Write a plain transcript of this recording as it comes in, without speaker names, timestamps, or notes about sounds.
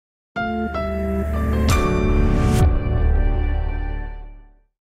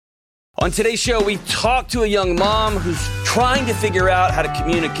On today's show, we talk to a young mom who's trying to figure out how to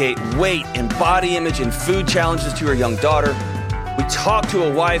communicate weight and body image and food challenges to her young daughter. We talk to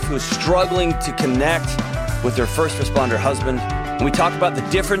a wife who is struggling to connect with her first responder husband. And we talk about the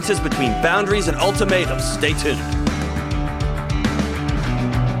differences between boundaries and ultimatums. Stay tuned.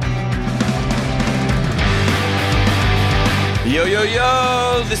 Yo, yo,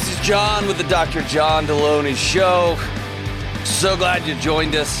 yo, this is John with the Dr. John Deloney Show. So glad you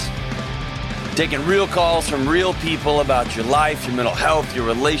joined us. Taking real calls from real people about your life, your mental health, your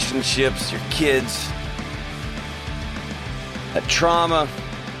relationships, your kids, that trauma,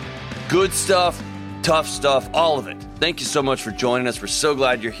 good stuff, tough stuff, all of it. Thank you so much for joining us. We're so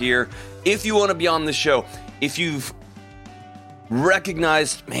glad you're here. If you want to be on the show, if you've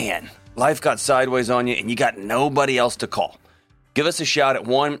recognized, man, life got sideways on you and you got nobody else to call, give us a shout at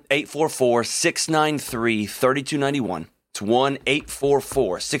 1-844-693-3291. It's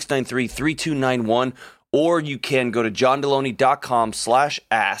 1-844-693-3291, or you can go to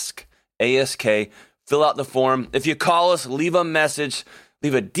johndeloney.com/ask, A-S-K, fill out the form. If you call us, leave a message,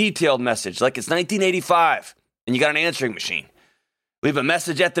 leave a detailed message, like it's 1985, and you got an answering machine. Leave a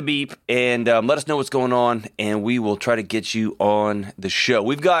message at the beep, and let us know what's going on, and we will try to get you on the show.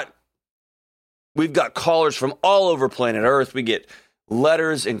 We've got callers from all over planet Earth. We get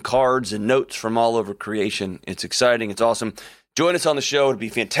letters and cards and notes from all over creation. It's exciting. It's awesome. Join us on the show. It'd be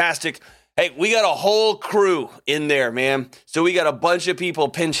fantastic. Hey, we got a whole crew in there, man. So we got a bunch of people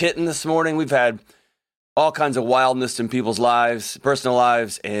pinch hitting this morning. We've had all kinds of wildness in people's lives, personal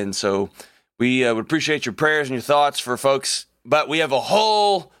lives. And so we would appreciate your prayers and your thoughts for folks. But we have a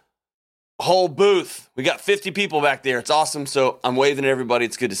whole booth. We got 50 people back there. It's awesome. So I'm waving at everybody.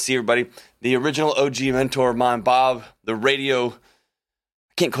 It's good to see everybody. The original OG mentor of mine, Bob, the radio,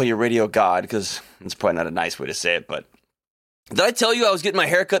 I can't call you radio god because it's probably not a nice way to say it, but did I tell you I was getting my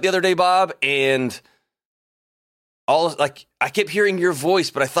hair cut the other day, Bob? And I kept hearing your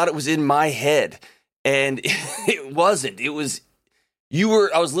voice, but I thought it was in my head. And it wasn't. It was,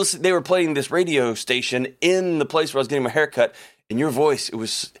 I was listening, they were playing this radio station in the place where I was getting my hair cut, and your voice, it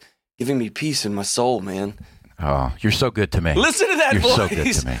was giving me peace in my soul, man. Oh, you're so good to me. Listen to that voice. You're so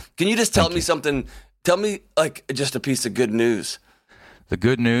good to me. Can you just tell me something? Tell me just a piece of good news. The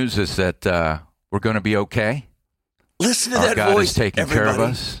good news is that we're going to be okay. Listen to Our that God voice, is taking care of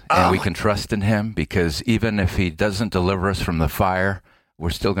us, and we can trust in Him because even if He doesn't deliver us from the fire,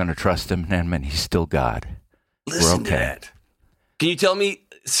 we're still going to trust in Him, and He's still God. Listen we're okay. to that. Can you tell me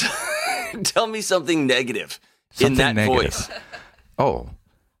something negative in that voice? Oh,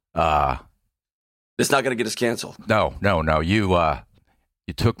 it's not going to get us canceled. No. You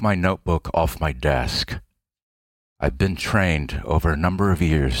took my notebook off my desk. I've been trained over a number of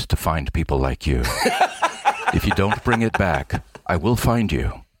years to find people like you. If you don't bring it back, I will find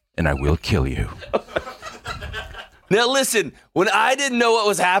you, and I will kill you. Now listen, when I didn't know what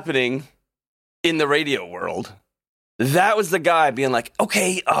was happening in the radio world, that was the guy being like,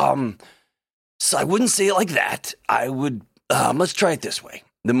 okay, so I wouldn't say it like that. I would, let's try it this way.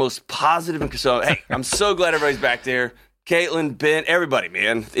 The most positive. So, hey, I'm so glad everybody's back there. Caitlin, Ben, everybody,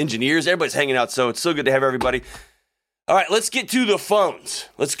 man. Engineers, everybody's hanging out. So it's so good to have everybody. All right, let's get to the phones.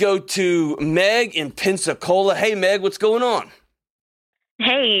 Let's go to Meg in Pensacola. Hey, Meg, what's going on?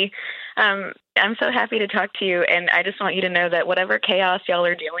 Hey, I'm so happy to talk to you, and I just want you to know that whatever chaos y'all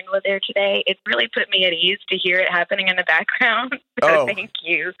are dealing with there today, it really put me at ease to hear it happening in the background. So thank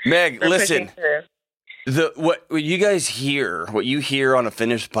you. Meg, listen, what you guys hear, what you hear on a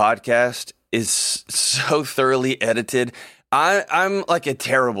finished podcast is so thoroughly edited. I'm like a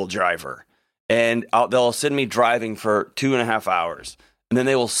terrible driver. And they'll send me driving for 2.5 hours. And then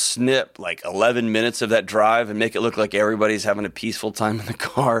they will snip like 11 minutes of that drive and make it look like everybody's having a peaceful time in the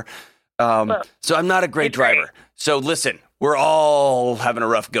car. So I'm not a great driver. Great. So listen, we're all having a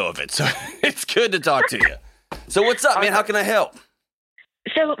rough go of it. So it's good to talk to you. So what's up, man? How can I help?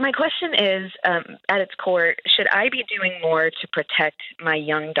 So my question is, at its core, should I be doing more to protect my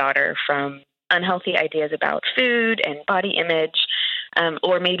young daughter from unhealthy ideas about food and body image?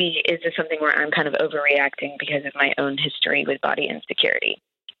 Or maybe is this something where I'm kind of overreacting because of my own history with body insecurity?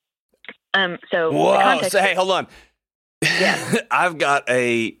 Whoa. So, hey, hold on. Yeah. I've got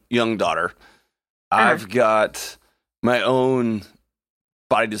a young daughter. I've got my own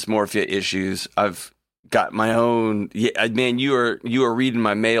body dysmorphia issues. I've got my own. Yeah, man, you are reading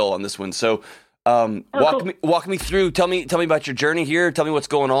my mail on this one. So, walk me through. Tell me about your journey here. Tell me what's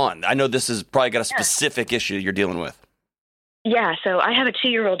going on. I know this has probably got a specific issue you're dealing with. Yeah, so I have a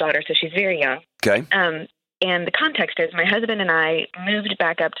 2-year-old daughter, so she's very young. Okay. And the context is my husband and I moved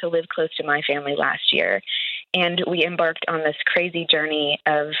back up to live close to my family last year. and we embarked on this crazy journey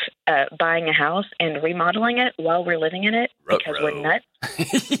of buying a house and remodeling it while we're living in it because we're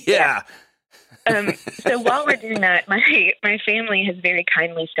nuts. Yeah. So while we're doing that, my family has very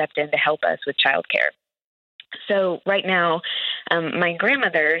kindly stepped in to help us with childcare. So right now, my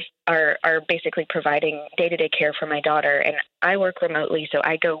grandmothers are basically providing day-to-day care for my daughter, and I work remotely, so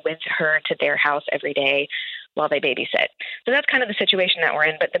I go with her to their house every day while they babysit. So that's kind of the situation that we're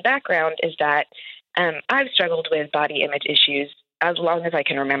in. But the background is that I've struggled with body image issues as long as I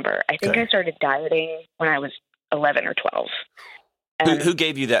can remember. I think I started dieting when I was 11 or 12. Who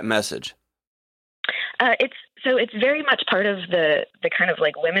gave you that message? It's very much part of the kind of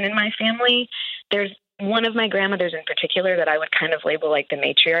like women in my family. There's one of my grandmothers in particular that I would kind of label like the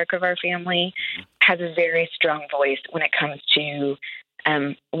matriarch of our family, has a very strong voice when it comes to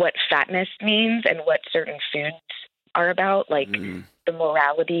what fatness means and what certain foods are about, like the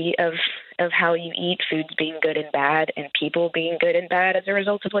morality of how you eat, foods being good and bad, and people being good and bad as a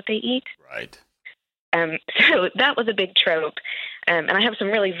result of what they eat. Right. So that was a big trope. And I have some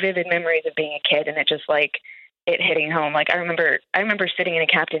really vivid memories of being a kid and it just like it hitting home. Like I remember sitting in a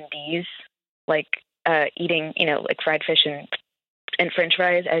Captain D's, like eating, like fried fish and French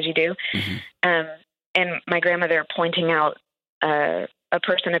fries as you do. And my grandmother pointing out a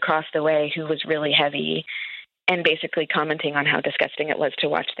person across the way who was really heavy and basically commenting on how disgusting it was to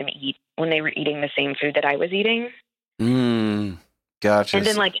watch them eat when they were eating the same food that I was eating. Gotcha. And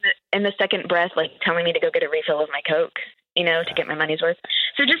then like in the second breath, like telling me to go get a refill of my Coke, to get my money's worth.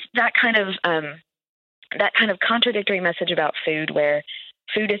 So just that kind of contradictory message about food, where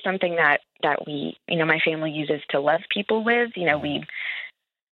food is something that we, my family uses to love people with.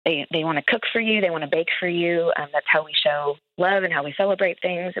 They want to cook for you. They want to bake for you. That's how we show love and how we celebrate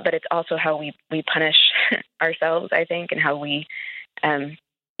things. But it's also how we punish ourselves, I think, and how we,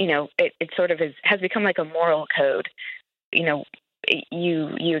 it sort of has become like a moral code. You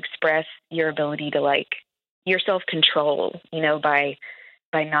express your ability to like your self-control, by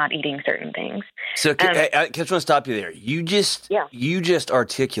not eating certain things. So I just want to stop you there. You just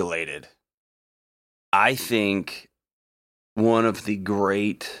articulated, I think, one of the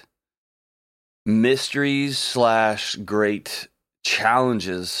great mysteries / great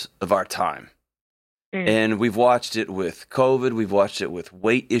challenges of our time. And we've watched it with COVID. We've watched it with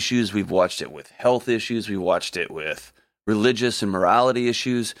weight issues. We've watched it with health issues. We watched it with religious and morality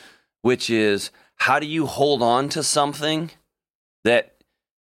issues, which is, how do you hold on to something that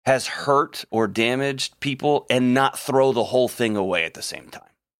has hurt or damaged people and not throw the whole thing away at the same time,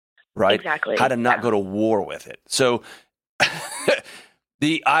 right? Exactly. How to not go to war with it. So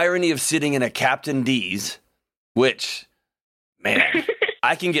the irony of sitting in a Captain D's, which, man,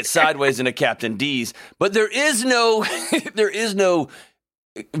 I can get sideways in a Captain D's, but there is no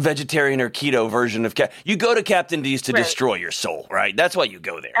vegetarian or keto version of you go to Captain D's to destroy your soul, right? That's why you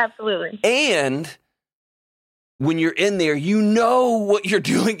go there. Absolutely. And when you're in there, what you're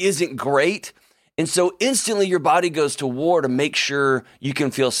doing isn't great. And so instantly your body goes to war to make sure you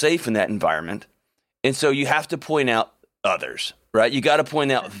can feel safe in that environment. And so you have to point out others, right? You got to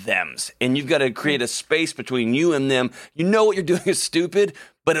point out thems, and you've got to create a space between you and them. You know what you're doing is stupid,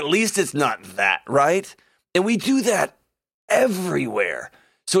 but at least it's not that, right? And we do that everywhere.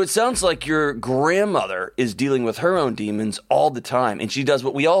 So it sounds like your grandmother is dealing with her own demons all the time, and she does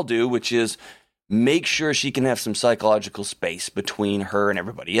what we all do, which is make sure she can have some psychological space between her and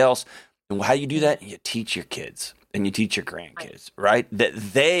everybody else. And how you do that? You teach your kids and you teach your grandkids, right? That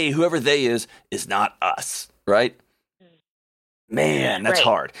whoever they is not us, right? Man, that's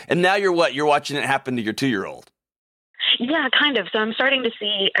hard. And now you're watching it happen to your 2-year-old. Yeah, kind of. So I'm starting to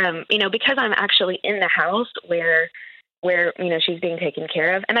see, because I'm actually in the house where she's being taken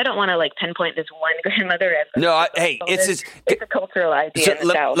care of, and I don't want to like pinpoint this one grandmother as it's a cultural idea. So in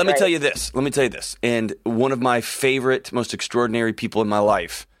the South, let me tell you this. And one of my favorite, most extraordinary people in my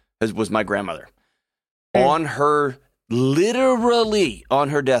life was my grandmother. Literally on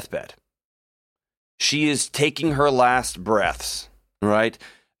her deathbed, she is taking her last breaths, right?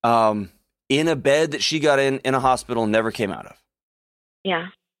 In a bed that she got in a hospital and never came out of. Yeah.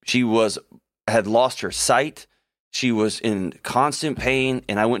 She had lost her sight. She was in constant pain,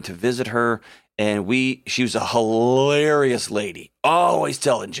 and I went to visit her, and she was a hilarious lady, always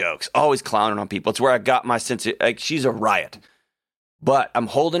telling jokes, always clowning on people. It's where I got my sense of, like, she's a riot. But I'm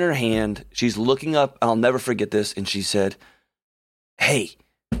holding her hand. She's looking up. I'll never forget this. And she said, "Hey,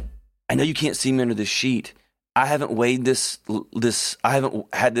 I know you can't see me under this sheet. I haven't weighed I haven't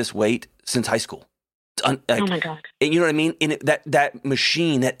had this weight since high school." Oh my God. And you know what I mean? And that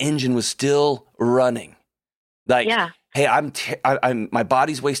machine, that engine was still running. Like, yeah. Hey, I'm my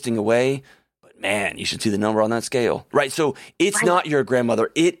body's wasting away, but man, you should see the number on that scale, right? So it's Right. not your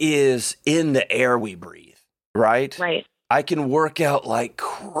grandmother. It is in the air we breathe, right? Right. I can work out like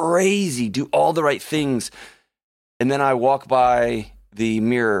crazy, do all the right things. And then I walk by the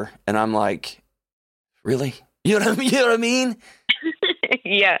mirror and I'm like, really? You know what I mean?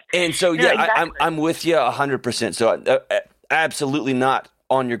 Yeah. And so, No, yeah, exactly. I'm with you 100%. So absolutely not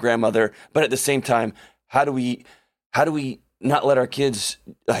on your grandmother. But at the same time, how do we not let our kids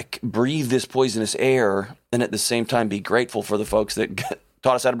like breathe this poisonous air and at the same time be grateful for the folks that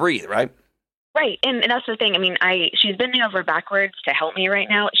taught us how to breathe, right? Right, and that's the thing. I mean, she's bending over backwards to help me right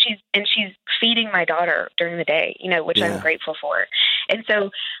now. She's feeding my daughter during the day, which Yeah. I'm grateful for. And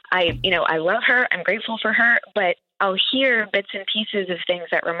so I love her. I'm grateful for her, but I'll hear bits and pieces of things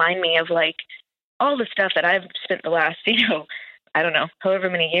that remind me of like all the stuff that I've spent the last, I don't know, however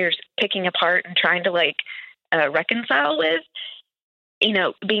many years picking apart and trying to like reconcile with,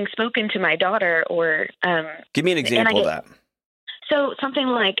 being spoken to my daughter or Give me an example of that. so something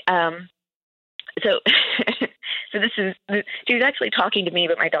like So she was actually talking to me,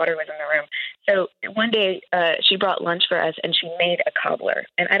 but my daughter was in the room. So one day she brought lunch for us and she made a cobbler.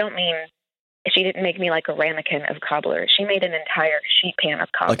 And I don't mean she didn't make me like a ramekin of cobbler. She made an entire sheet pan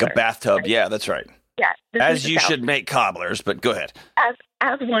of cobbler. Like a bathtub. Yeah, that's right. Yeah. As you should make cobblers, but go ahead.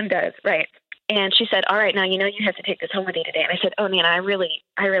 As one does, right. And she said, all right, now, you have to take this home with you today. And I said, oh, Nana, I really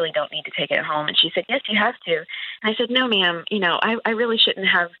don't need to take it home. And she said, yes, you have to. And I said, no, ma'am, I really shouldn't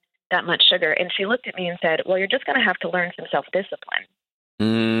have that much sugar. And she looked at me and said, well, you're just going to have to learn some self-discipline.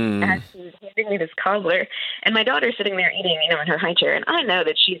 As she's handing me this cobbler. And my daughter's sitting there eating, in her high chair. And I know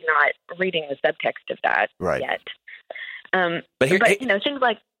that she's not reading the subtext of that yet. But things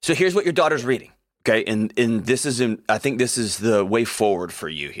like... So here's what your daughter's reading, okay? And this is, I think this is the way forward for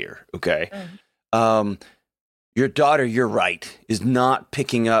you here, okay? Your daughter, you're right, is not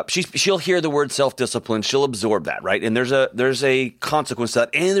picking up. She'll hear the word self-discipline. She'll absorb that, right? And there's a consequence to that.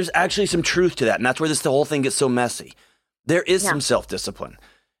 And there's actually some truth to that. And that's where the whole thing gets so messy. There is some self-discipline.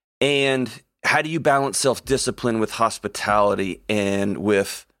 And how do you balance self-discipline with hospitality and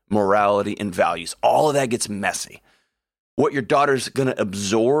with morality and values? All of that gets messy. What your daughter's going to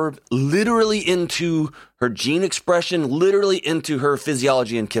absorb literally into her gene expression, literally into her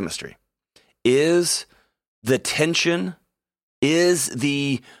physiology and chemistry is the tension, is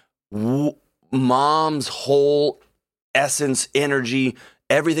the mom's whole essence, energy.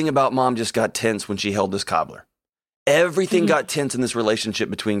 Everything about mom just got tense when she held this cobbler. Everything got tense in this relationship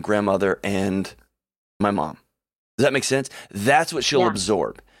between grandmother and my mom. Does that make sense? That's what she'll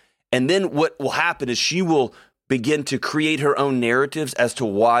absorb. And then what will happen is she will begin to create her own narratives as to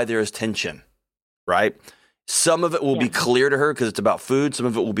why there is tension, right? Some of it will be clear to her because it's about food. Some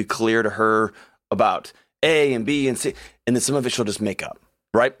of it will be clear to her about A and B and C. And then some of it she'll just make up,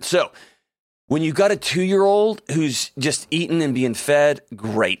 right? So when you got a 2-year-old who's just eating and being fed,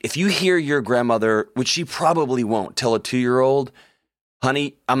 great. If you hear your grandmother, which she probably won't, tell a 2-year-old,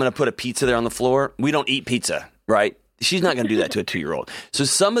 honey, I'm going to put a pizza there on the floor. We don't eat pizza, right? She's not going to do that to a 2-year-old. So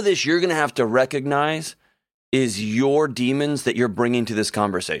some of this you're going to have to recognize is your demons that you're bringing to this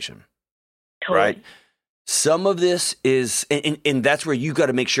conversation, right? Some of this is, and that's where you got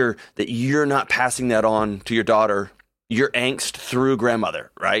to make sure that you're not passing that on to your daughter, your angst through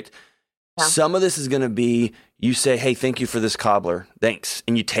grandmother, right? Yeah. Some of this is going to be, you say, hey, thank you for this cobbler. Thanks.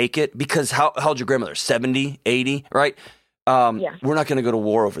 And you take it because how old's your grandmother? 70, 80, right? We're not going to go to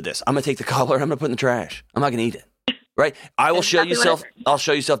war over this. I'm going to take the cobbler and I'm going to put it in the trash. I'm not going to eat it, right? I'll show you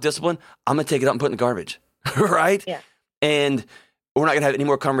self-discipline. I'm going to take it out and put it in the garbage, right? Yeah. And we're not going to have any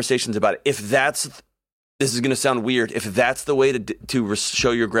more conversations about it. If this is going to sound weird, if that's the way to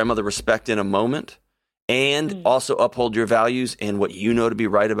show your grandmother respect in a moment, and also uphold your values and what you know to be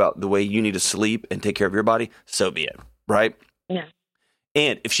right about the way you need to sleep and take care of your body, so be it, right? Yeah.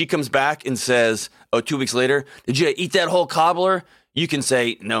 And if she comes back and says, 2 weeks later, did you eat that whole cobbler? You can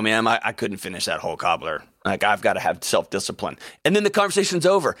say, no, ma'am, I couldn't finish that whole cobbler. Like, I've got to have self-discipline. And then the conversation's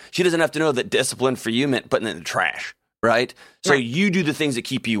over. She doesn't have to know that discipline for you meant putting it in the trash, right? So you do the things that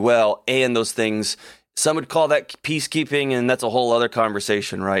keep you well, and those things, some would call that peacekeeping, and that's a whole other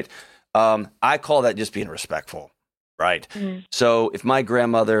conversation, right? I call that just being respectful, right? Mm-hmm. So if my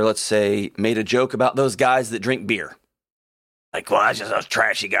grandmother, let's say, made a joke about those guys that drink beer, like, well, that's just those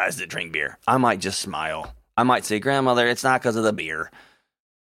trashy guys that drink beer, I might just smile. I might say, grandmother, it's not because of the beer.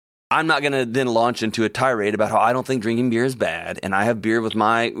 I'm not going to then launch into a tirade about how I don't think drinking beer is bad, and I have beer with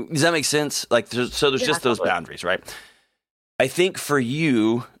my, does that make sense? Like, there's just those boundaries, right? I think for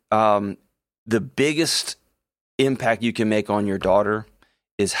you, the biggest impact you can make on your daughter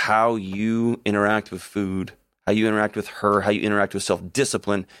is how you interact with food, how you interact with her, how you interact with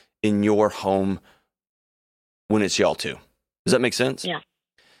self-discipline, in your home when it's y'all too. Does that make sense? Yeah.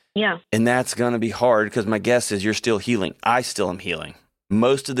 Yeah. And that's going to be hard because my guess is you're still healing. I still am healing.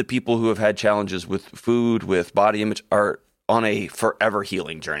 Most of the people who have had challenges with food, with body image, are on a forever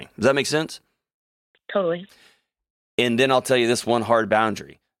healing journey. Does that make sense? Totally. And then I'll tell you this one hard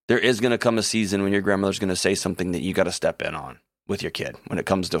boundary. There is going to come a season when your grandmother's going to say something that you got to step in on with your kid. When it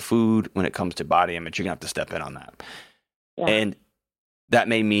comes to food, when it comes to body image, you're going to have to step in on that. Yeah. And that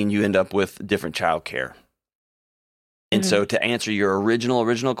may mean you end up with different child care. And so to answer your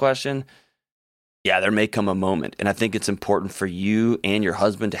original question, yeah, there may come a moment. And I think it's important for you and your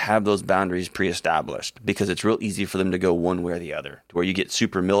husband to have those boundaries pre-established because it's real easy for them to go one way or the other, to where you get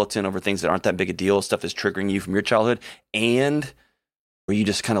super militant over things that aren't that big a deal, stuff that's triggering you from your childhood, and where you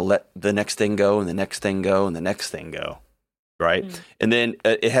just kind of let the next thing go and the next thing go and the next thing go, right? And then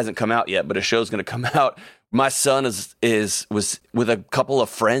it hasn't come out yet, but a show's going to come out. My son was with a couple of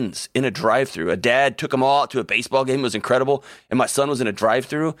friends in a drive-thru. A dad took them all out to a baseball game. It was incredible. And my son was in a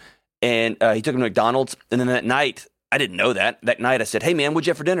drive-thru, and he took him to McDonald's. And then that night, I didn't know that. That night, I said, "Hey, man, what'd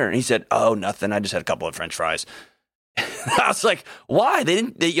you have for dinner?" And he said, "Oh, nothing. I just had a couple of French fries." I was like, "Why?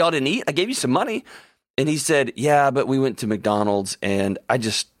 Y'all didn't eat? I gave you some money." And he said, "Yeah, but we went to McDonald's, and I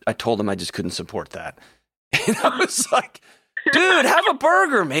told him I just couldn't support that." And I was like, dude, have a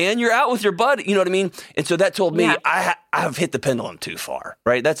burger, man. You're out with your buddy. You know what I mean? And so that told me I've hit the pendulum too far,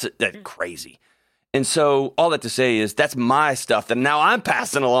 right? That's crazy. And so all that to say is that's my stuff that now I'm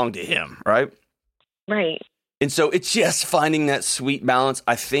passing along to him, right? Right. And so it's just finding that sweet balance.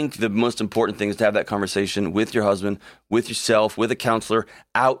 I think the most important thing is to have that conversation with your husband, with yourself, with a counselor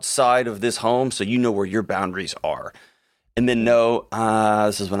outside of this home so you know where your boundaries are. And then know,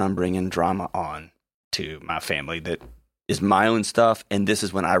 this is when I'm bringing drama on to my family that is my own stuff, and this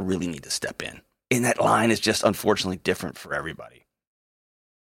is when I really need to step in. And that line is just unfortunately different for everybody.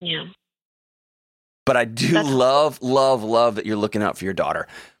 Yeah. But I do love that you're looking out for your daughter.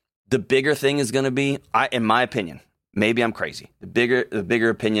 The bigger thing is going to be, in my opinion, maybe I'm crazy. The bigger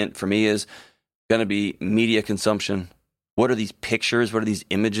opinion for me is going to be media consumption. What are these pictures? What are these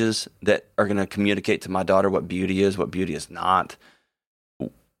images that are going to communicate to my daughter what beauty is not?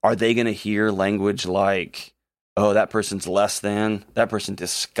 Are they going to hear language like, oh, that person's less than, that person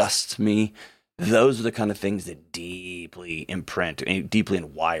disgusts me? Those are the kind of things that deeply imprint, deeply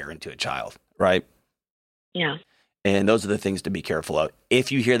wire into a child, right? Yeah. And those are the things to be careful of.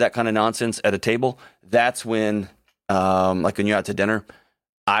 If you hear that kind of nonsense at a table, that's when, like when you're out to dinner,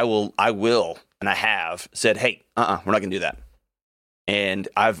 I will, and I have said, hey, we're not going to do that. And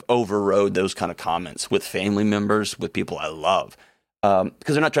I've overrode those kind of comments with family members, with people I love.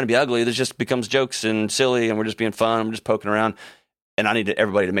 Because they're not trying to be ugly. This just becomes jokes and silly, and we're just being fun. I'm just poking around. And I need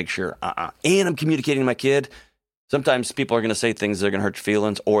everybody to make sure, And I'm communicating to my kid. Sometimes people are going to say things that are going to hurt your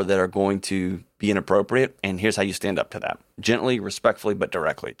feelings or that are going to be inappropriate. And here's how you stand up to that. Gently, respectfully, but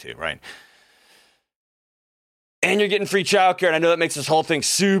directly too, right? And you're getting free childcare. And I know that makes this whole thing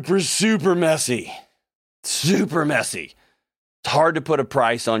super, super messy. Super messy. It's hard to put a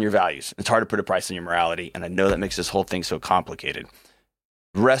price on your values. It's hard to put a price on your morality. And I know that makes this whole thing so complicated.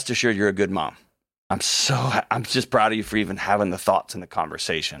 Rest assured, you're a good mom. I'm just proud of you for even having the thoughts and the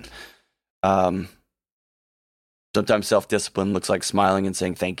conversation. Sometimes self-discipline looks like smiling and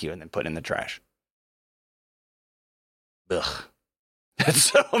saying thank you and then putting in the trash. Ugh. That's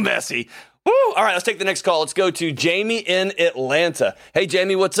so messy. Woo! All right, let's take the next call. Let's go to Jamie in Atlanta. Hey,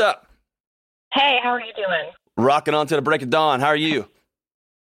 Jamie, what's up? Hey, how are you doing? Rocking on to the break of dawn. How are you?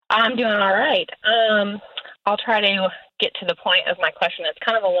 I'm doing all right. I'll try to get to the point of my question. It's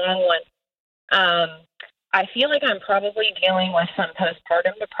kind of a long one. I feel like I'm probably dealing with some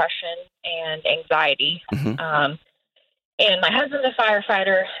postpartum depression and anxiety. Mm-hmm. And my husband's a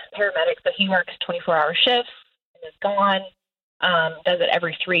firefighter, paramedic, so he works 24-hour shifts and is gone, does it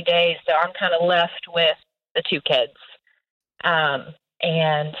every 3 days. So I'm kind of left with the two kids.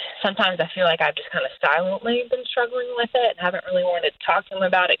 And sometimes I feel like I've just kind of silently been struggling with it and haven't really wanted to talk to him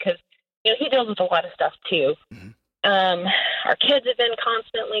about it because, you know, he deals with a lot of stuff too. Mm-hmm. Our kids have been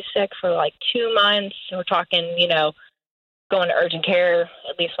constantly sick for like 2 months. We're talking, you know, going to urgent care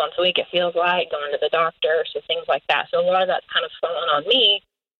at least once a week, it feels like, going to the doctor, so things like that. So a lot of that's kind of fallen on me.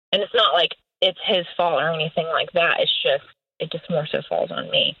 And it's not like it's his fault or anything like that. It just more so falls on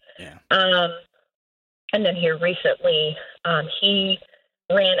me. Yeah. And then here recently, he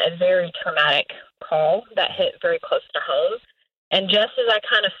ran a very traumatic call that hit very close to home. And just as I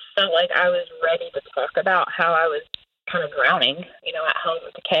kind of felt like I was ready to talk about how I was kind of drowning, you know, at home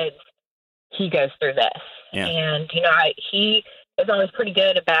with the kids, he goes through this. Yeah. And, you know, he is always pretty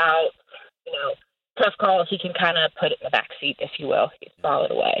good about, you know, tough calls, he can kind of put it in the back seat, if you will. He can file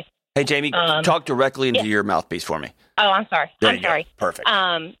it away. Hey, Jamie, talk directly into your mouthpiece for me. Oh, I'm sorry. I'm sorry. Perfect.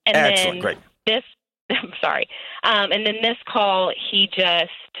 And excellent. then Great. I'm sorry. And then this call, he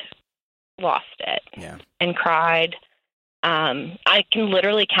just lost it and cried. I can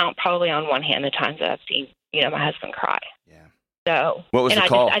literally count probably on one hand the times that I've seen, my husband cry. Yeah. So what was the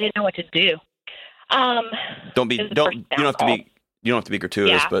call? I didn't know what to do. You don't have to be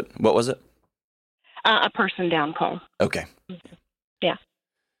gratuitous, but what was it? A person down call. Okay. Yeah.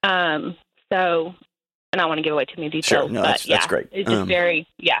 So, and I don't want to give away too many details. Sure. No, that's great. It's just very.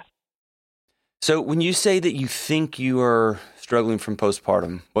 So when you say that you think you are struggling from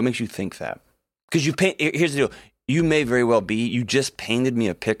postpartum, what makes you think that? Because here's the deal. You may very well be. You just painted me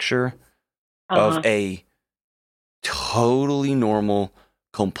a picture of a totally normal,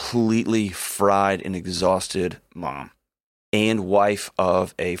 completely fried and exhausted mom and wife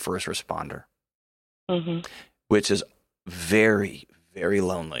of a first responder, which is very, very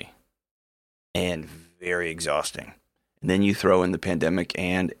lonely and very exhausting. And then you throw in the pandemic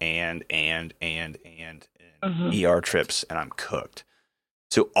and ER trips, and I'm cooked.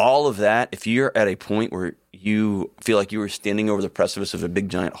 So all of that, if you're at a point where you feel like you were standing over the precipice of a big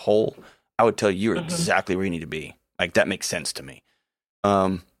giant hole, I would tell you you're exactly where you need to be. Like, that makes sense to me.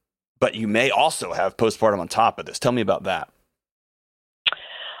 But you may also have postpartum on top of this. Tell me about that.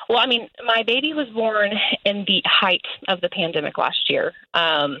 Well, I mean, my baby was born in the height of the pandemic last year,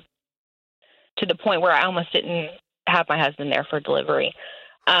 to the point where I almost didn't have my husband there for delivery.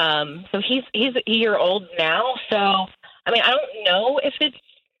 So he's a year old now. So, I mean, I don't know if it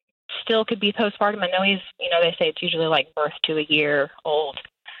still could be postpartum. I know he's, they say it's usually like birth to a year old.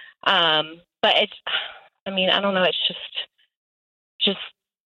 But I don't know. It's just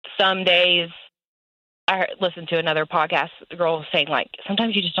some days. I listened to another podcast, the girl was saying, like,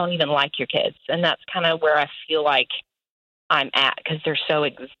 sometimes you just don't even like your kids. And that's kind of where I feel like I'm at, because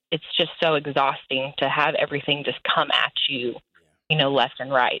it's just so exhausting to have everything just come at you, left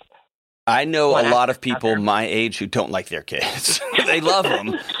and right. I know a lot of people my age who don't like their kids. They love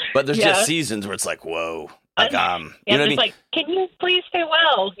them, but there's just seasons where it's like, whoa. Like, like, can you please stay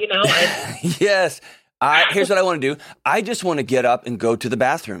well? Yes. Here's what I want to do. I just want to get up and go to the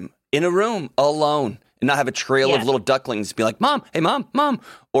bathroom in a room alone and not have a trail of little ducklings be like, Mom, hey, Mom,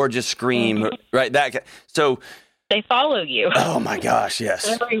 or just scream, right? So they follow you. Oh my gosh,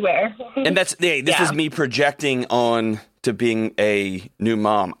 yes. Everywhere. And this is me projecting on to being a new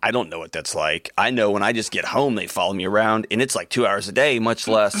mom. I don't know what that's like. I know when I just get home, they follow me around, and it's like 2 hours a day, much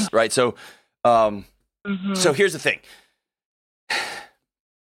less, right? So, so here's the thing.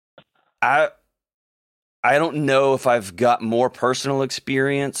 I don't know if I've got more personal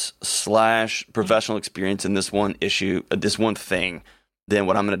experience / professional experience in this one issue, this one thing, than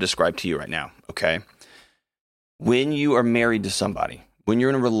what I'm going to describe to you right now, okay? When you are married to somebody, when you're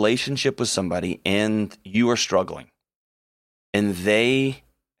in a relationship with somebody and you are struggling and they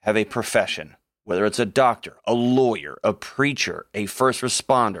have a profession, whether it's a doctor, a lawyer, a preacher, a first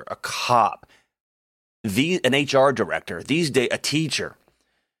responder, a cop, an HR director, these days a teacher,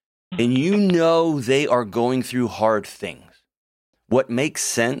 and they are going through hard things, what makes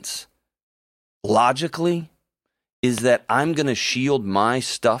sense logically is that I'm going to shield my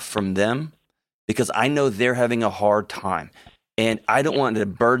stuff from them because I know they're having a hard time. And I don't want to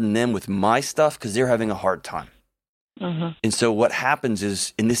burden them with my stuff because they're having a hard time. And so what happens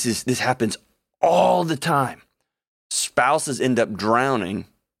is, and this happens all the time, spouses end up drowning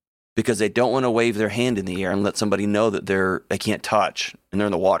because they don't want to wave their hand in the air and let somebody know that they can't touch and they're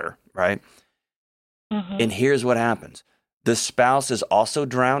in the water, right? And here's what happens. The spouse is also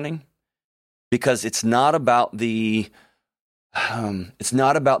drowning because it's not about the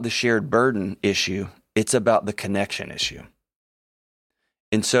shared burden issue. It's about the connection issue.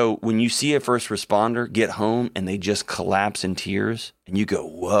 And so when you see a first responder get home and they just collapse in tears and you go,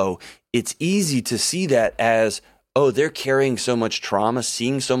 whoa, it's easy to see that as, oh, they're carrying so much trauma,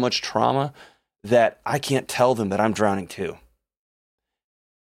 seeing so much trauma that I can't tell them that I'm drowning too.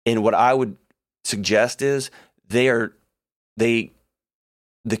 And what I would suggest is the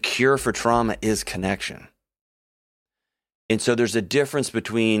cure for trauma is connection. And so there's a difference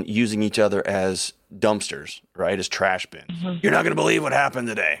between using each other as dumpsters, right? As trash bins. You're not going to believe what happened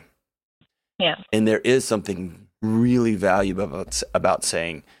today. Yeah. And there is something really valuable about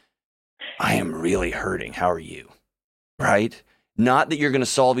saying, I am really hurting. How are you? Right? Not that you're going to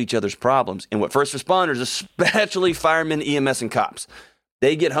solve each other's problems. And what first responders, especially firemen, EMS, and cops,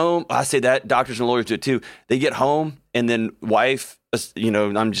 they get home. I say that doctors and lawyers do it too. They get home and then wife,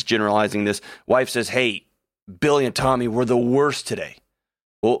 I'm just generalizing this. Wife says, hey, Billy and Tommy were the worst today.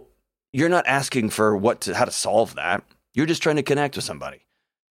 Well, you're not asking for how to solve that. You're just trying to connect with somebody.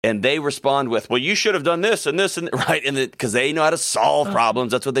 And they respond with, well, you should have done this and this, and right. And because they know how to solve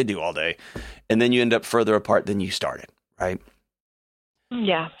problems. That's what they do all day. And then you end up further apart than you started, right?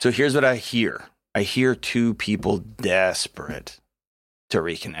 Yeah. So here's what I hear. I hear two people desperate to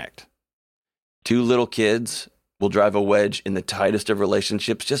reconnect. Two little kids will drive a wedge in the tightest of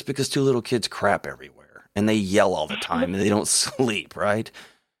relationships just because two little kids crap everywhere and they yell all the time and they don't sleep, right?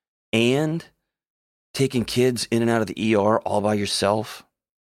 And taking kids in and out of the ER all by yourself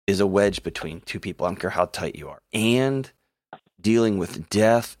is a wedge between two people. I don't care how tight you are. And dealing with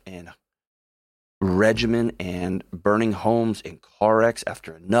death and regimen and burning homes and car wrecks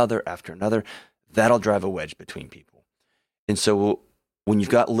after another, that'll drive a wedge between people. And so when you've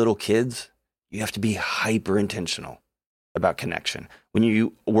got little kids, you have to be hyper intentional about connection. When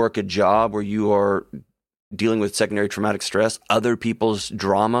you work a job where you are dealing with secondary traumatic stress, other people's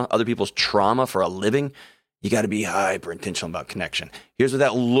trauma for a living, you got to be hyper intentional about connection. Here's what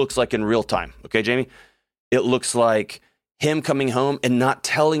that looks like in real time. Okay, Jamie? It looks like him coming home and not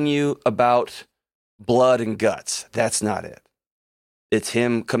telling you about blood and guts. That's not it. It's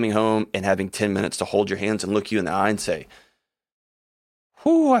him coming home and having 10 minutes to hold your hands and look you in the eye and say,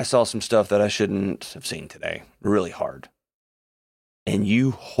 whew, I saw some stuff that I shouldn't have seen today. Really hard. And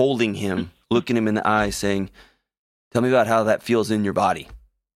you holding him, looking him in the eye, saying, tell me about how that feels in your body.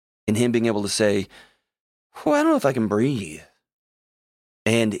 And him being able to say, I don't know if I can breathe.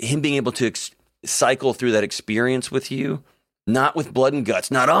 And him being able to cycle through that experience with you, not with blood and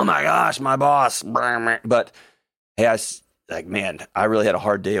guts, not, oh my gosh, my boss, but hey, I really had a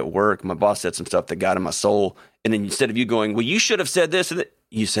hard day at work. My boss said some stuff that got in my soul. And then instead of you going, well, you should have said this,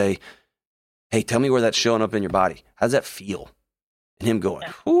 you say, hey, tell me where that's showing up in your body. How does that feel? And him going,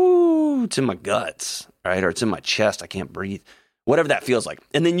 ooh, it's in my guts, right? Or it's in my chest. I can't breathe. Whatever that feels like.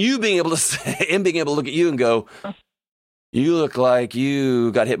 And then you being able to say, and being able to look at you and go, you look like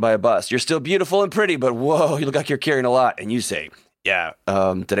you got hit by a bus. You're still beautiful and pretty, but whoa, you look like you're carrying a lot. And you say, yeah,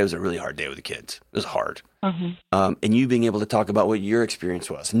 today was a really hard day with the kids. It was hard. And you being able to talk about what your experience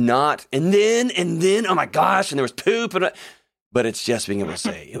was, not, and then, oh my gosh, and there was poop, but it's just being able to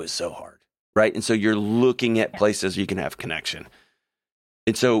say, it was so hard, right? And so you're looking at places you can have connection.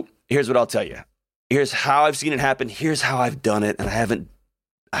 And so here's what I'll tell you. Here's how I've seen it happen. Here's how I've done it. And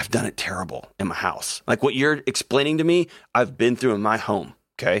I've done it terrible in my house. Like what you're explaining to me, I've been through in my home.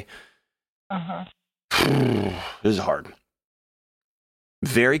 Okay. This is hard.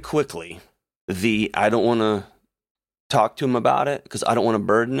 Very quickly, I don't want to talk to him about it because I don't want to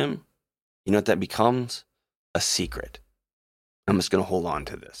burden him. You know what that becomes? A secret. I'm just going to hold on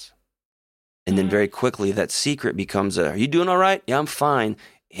to this. And then very quickly, that secret becomes are you doing all right? Yeah, I'm fine.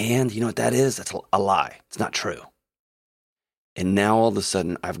 And you know what that is? That's a lie. It's not true. And now all of a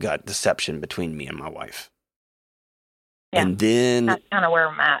sudden, I've got deception between me and my wife. Yeah, and then that's kind of where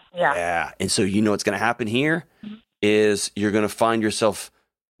I'm at. Yeah. Yeah. And so you know what's going to happen here is you're going to find yourself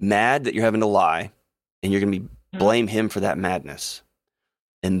mad that you're having to lie, and you're going to blame him for that madness.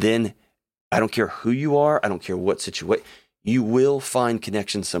 And then I don't care who you are. I don't care what situation. You will find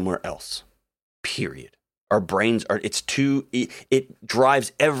connection somewhere else. Period. Our brains it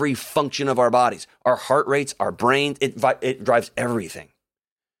drives every function of our bodies, our heart rates, our brains, it drives everything.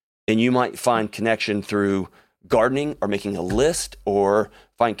 And you might find connection through gardening or making a list, or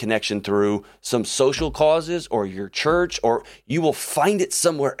find connection through some social causes or your church, or you will find it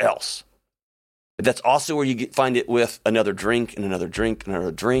somewhere else. But that's also where you find it with another drink and another drink and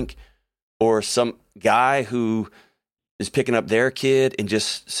another drink, or some guy who is picking up their kid and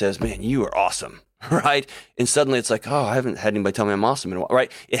just says, man, you are awesome. Right? And suddenly it's like, oh, I haven't had anybody tell me I'm awesome in a while.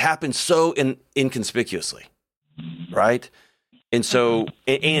 Right? It happens so inconspicuously. Right? And so,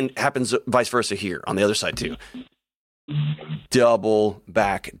 and happens vice versa here on the other side too. Double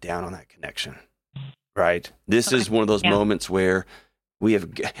back down on that connection. Right? This is one of those moments where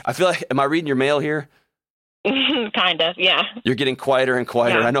I feel like, am I reading your mail here? Kind of, yeah. You're getting quieter and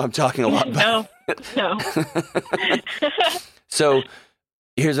quieter. Yeah. I know I'm talking a lot. No. So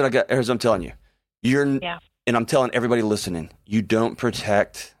here's what I'm telling you. And I'm telling everybody listening, you don't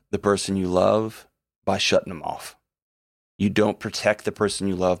protect the person you love by shutting them off. You don't protect the person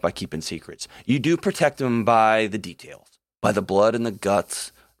you love by keeping secrets. You do protect them by the details, by the blood and the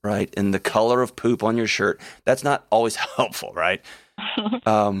guts, right? And the color of poop on your shirt. That's not always helpful, right?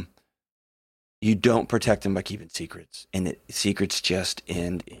 You don't protect them by keeping secrets. And secrets just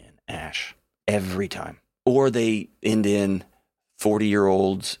end in ash every time. Or they end in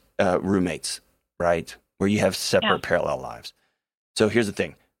 40-year-olds roommates. Right? Where you have separate parallel lives. So here's the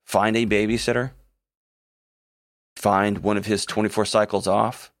thing. Find a babysitter. Find one of his 24 cycles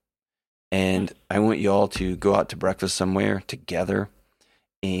off. And I want you all to go out to breakfast somewhere together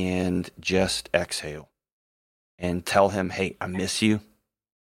and just exhale and tell him, hey, I miss you.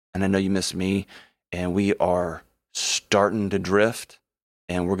 And I know you miss me. And we are starting to drift.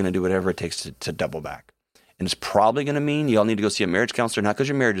 And we're going to do whatever it takes to double back. And it's probably going to mean you all need to go see a marriage counselor, not because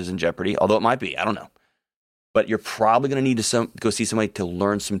your marriage is in jeopardy, although it might be. I don't know. But you're probably going to need to go see somebody to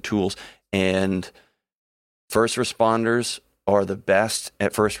learn some tools. And first responders are the best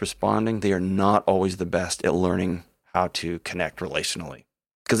at first responding. They are not always the best at learning how to connect relationally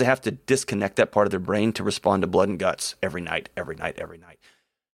because they have to disconnect that part of their brain to respond to blood and guts every night.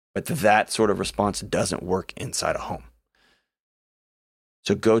 But that sort of response doesn't work inside a home.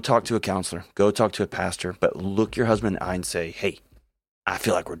 So go talk to a counselor, go talk to a pastor, but look your husband in the eye and say, hey, I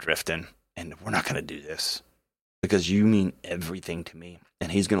feel like we're drifting and we're not going to do this because you mean everything to me.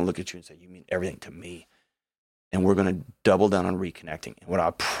 And he's going to look at you and say, you mean everything to me. And we're going to double down on reconnecting. And what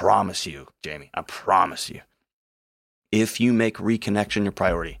I promise you, Jamie, I promise you, if you make reconnection your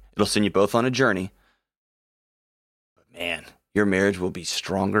priority, it'll send you both on a journey. But man, your marriage will be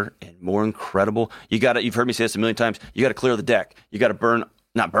stronger and more incredible. You've heard me say this a million times. You got to clear the deck. You got to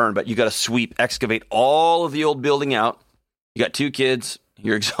you got to sweep, excavate all of the old building out. You got 2 kids.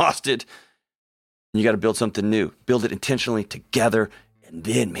 You're exhausted. And you got to build something new. Build it intentionally together. And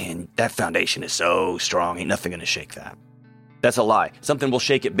then, man, that foundation is so strong. Ain't nothing going to shake that. That's a lie. Something will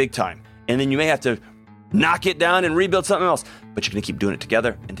shake it big time. And then you may have to knock it down and rebuild something else. But you're going to keep doing it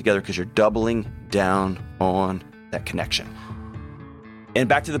together and together because you're doubling down on that connection. And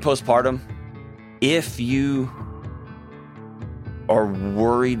back to the postpartum. If you are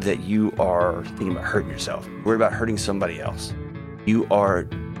worried that you are thinking about hurting yourself, worried about hurting somebody else, you are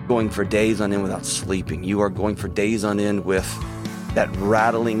going for days on end without sleeping, you are going for days on end with that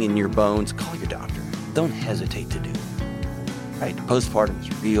rattling in your bones, call your doctor. Don't hesitate to do it. Right? Postpartum is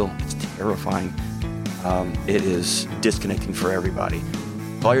real. It's terrifying. It is disconnecting for everybody.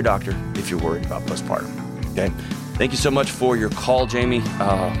 Call your doctor if you're worried about postpartum. Okay? Thank you so much for your call, Jamie.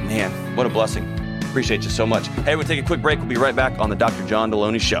 Man, what a blessing. Appreciate you so much. Hey, we'll take a quick break. We'll be right back on the Dr. John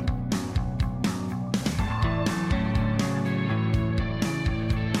Delony Show.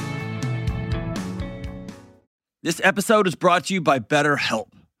 This episode is brought to you by BetterHelp.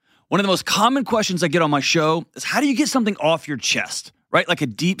 One of the most common questions I get on my show is how do you get something off your chest, right? Like a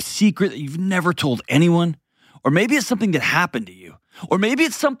deep secret that you've never told anyone. Or maybe it's something that happened to you. Or maybe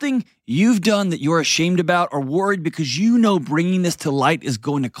it's something you've done that you're ashamed about or worried because you know bringing this to light is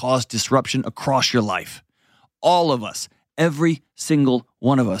going to cause disruption across your life. All of us, every single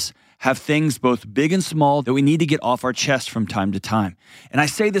one of us, have things both big and small that we need to get off our chest from time to time. And I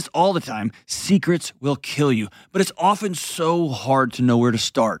say this all the time, secrets will kill you, but it's often so hard to know where to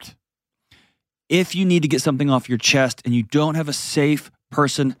start. If you need to get something off your chest and you don't have a safe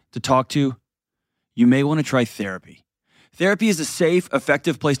person to talk to, you may want to try therapy. Therapy is a safe,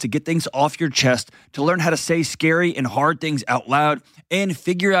 effective place to get things off your chest, to learn how to say scary and hard things out loud, and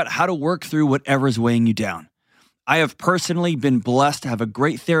figure out how to work through whatever is weighing you down. I have personally been blessed to have a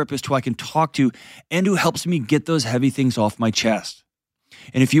great therapist who I can talk to and who helps me get those heavy things off my chest.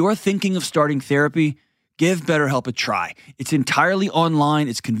 And if you are thinking of starting therapy, give BetterHelp a try. It's entirely online,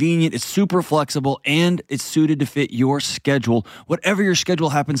 it's convenient, it's super flexible, and it's suited to fit your schedule, whatever your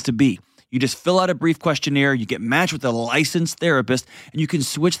schedule happens to be. You just fill out a brief questionnaire, you get matched with a licensed therapist, and you can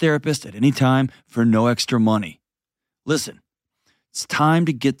switch therapists at any time for no extra money. Listen, it's time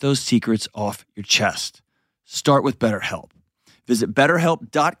to get those secrets off your chest. Start with BetterHelp. Visit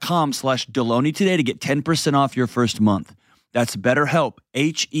BetterHelp.com/Delony today to get 10% off your first month. That's BetterHelp,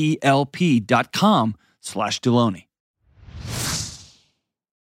 HELP.com/Delony.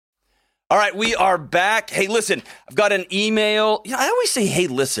 All right, we are back. Hey, listen, I've got an email. I always say, hey,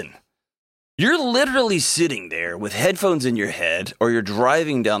 listen. You're literally sitting there with headphones in your head, or you're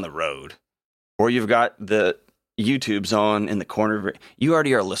driving down the road, or you've got the YouTube's on in the corner. You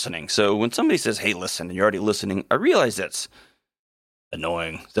already are listening. So when somebody says, hey, listen, and you're already listening, I realize that's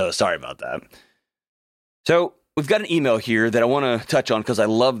annoying. So sorry about that. So we've got an email here that I want to touch on because I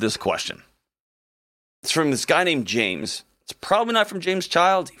love this question. It's from this guy named James. It's probably not from James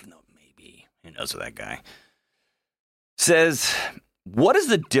Childs, even though maybe who knows that guy. Says, what is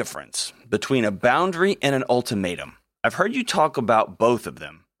the difference between a boundary and an ultimatum? I've heard you talk about both of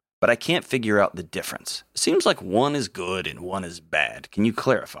them, but I can't figure out the difference. It seems like one is good and one is bad. Can you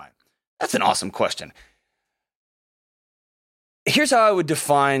clarify? That's an awesome question. Here's how I would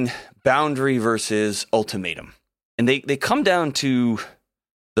define boundary versus ultimatum. And they come down to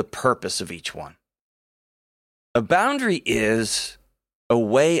the purpose of each one. A boundary is a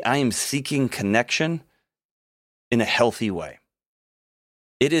way I am seeking connection in a healthy way.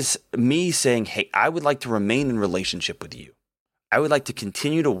 It is me saying, hey, I would like to remain in relationship with you. I would like to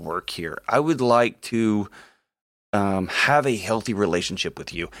continue to work here. I would like to have a healthy relationship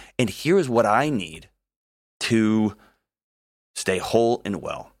with you. And here's what I need to stay whole and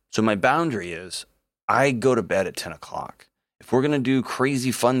well. So my boundary is I go to bed at 10 o'clock. If we're going to do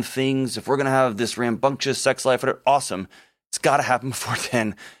crazy fun things, if we're going to have this rambunctious sex life, awesome, it's got to happen before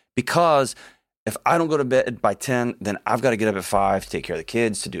 10, because if I don't go to bed by 10, then I've got to get up at 5 to take care of the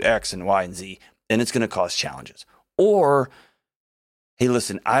kids, to do X and Y and Z, and it's going to cause challenges. Or, hey,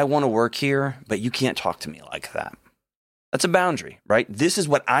 listen, I want to work here, but you can't talk to me like that. That's a boundary, right? This is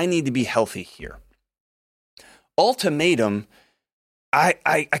what I need to be healthy here. Ultimatum,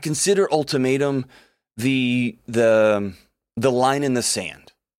 I consider ultimatum the line in the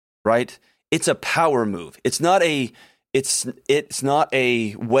sand, right? It's a power move. It's not a way it's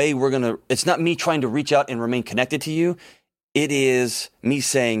not me trying to reach out and remain connected to you. It is me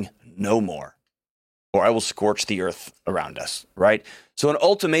saying no more, or I will scorch the earth around us, right? So an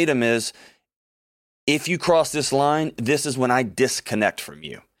ultimatum is, if you cross this line, this is when I disconnect from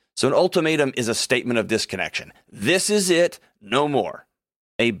you. So an ultimatum is a statement of disconnection. This is it, no more.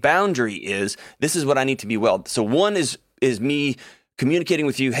 A boundary is, this is what I need to be well. So one is me communicating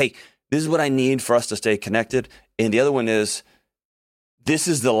with you, hey, this is what I need for us to stay connected. And the other one is, this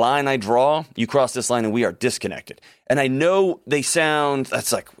is the line I draw. You cross this line and we are disconnected. And I know they sound,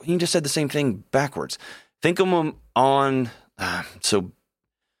 that's like, you just said the same thing backwards. Think of them on, so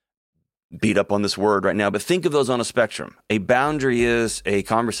beat up on this word right now, but think of those on a spectrum. A boundary is a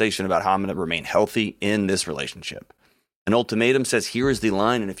conversation about how I'm going to remain healthy in this relationship. An ultimatum says, here is the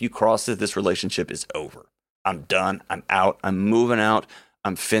line, and if you cross it, this relationship is over. I'm done. I'm out. I'm moving out.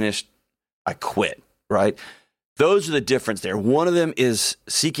 I'm finished. I quit, right? Those are the difference there. One of them is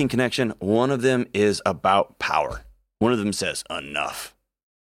seeking connection. One of them is about power. One of them says, enough.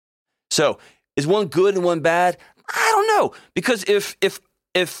 So is one good and one bad? I don't know. Because if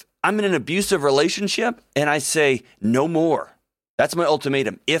I'm in an abusive relationship and I say, no more, that's my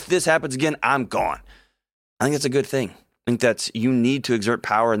ultimatum. If this happens again, I'm gone. I think that's a good thing. I think you need to exert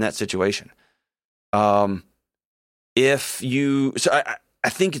power in that situation. I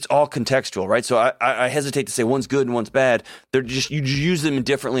think it's all contextual, right? So I hesitate to say one's good and one's bad. They're just, you use them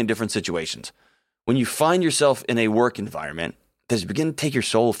differently in different situations. When you find yourself in a work environment, does it begin to take your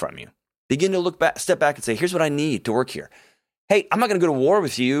soul from you? Begin to look back, step back and say, here's what I need to work here. Hey, I'm not going to go to war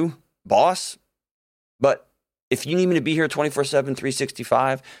with you, boss, but if you need me to be here 24/7,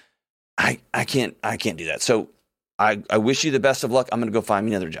 365, I can't do that. So I wish you the best of luck. I'm going to go find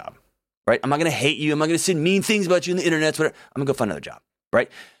me another job, right? I'm not going to hate you. I'm not going to say mean things about you in the internet, whatever. I'm going to go find another job, right?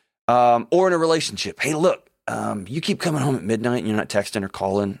 Or in a relationship. Hey, look, you keep coming home at midnight and you're not texting or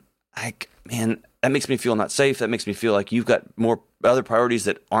calling. Man, that makes me feel not safe. That makes me feel like you've got more other priorities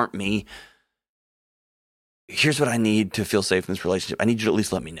that aren't me. Here's what I need to feel safe in this relationship. I need you to at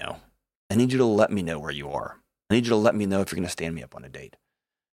least let me know. I need you to let me know where you are. I need you to let me know if you're going to stand me up on a date.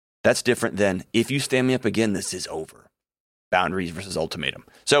 That's different than, if you stand me up again, this is over. Boundaries versus ultimatum.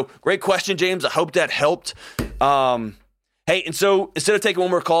 So great question, James. I hope that helped. Hey, and so instead of taking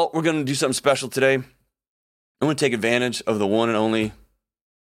one more call, we're going to do something special today. I'm going to take advantage of the one and only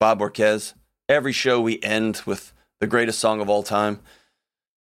Bob Borquez. Every show we end with the greatest song of all time.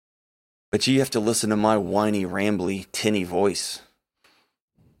 But you have to listen to my whiny, rambly, tinny voice.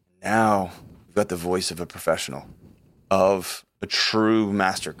 Now you've got the voice of a professional, of a true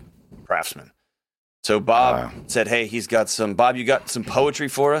master craftsman. So Bob said, hey, Bob, you got some poetry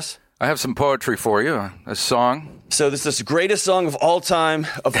for us? I have some poetry for you, a song. So this is the greatest song of all time,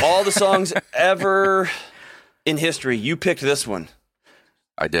 of all the songs ever in history. You picked this one.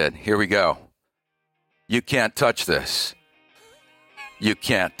 I did. Here we go. You can't touch this. You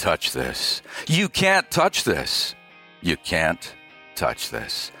can't touch this. You can't touch this. You can't touch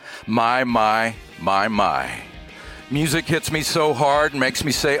this. My. Music hits me so hard, makes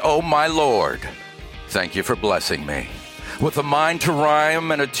me say, oh my Lord. Thank you for blessing me. With a mind to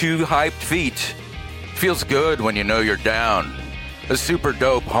rhyme and a two hyped feet. Feels good when you know you're down. A super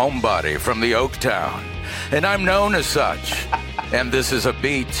dope homebody from the Oaktown. And I'm known as such. And this is a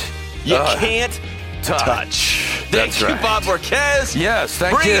beat. You can't touch. Thank you, right. Bob Borquez. Yes,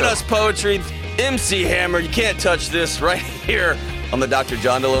 thank you. Bringing us poetry. MC Hammer, you can't touch this right here on the Dr.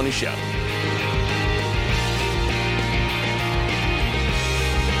 John Deloney Show.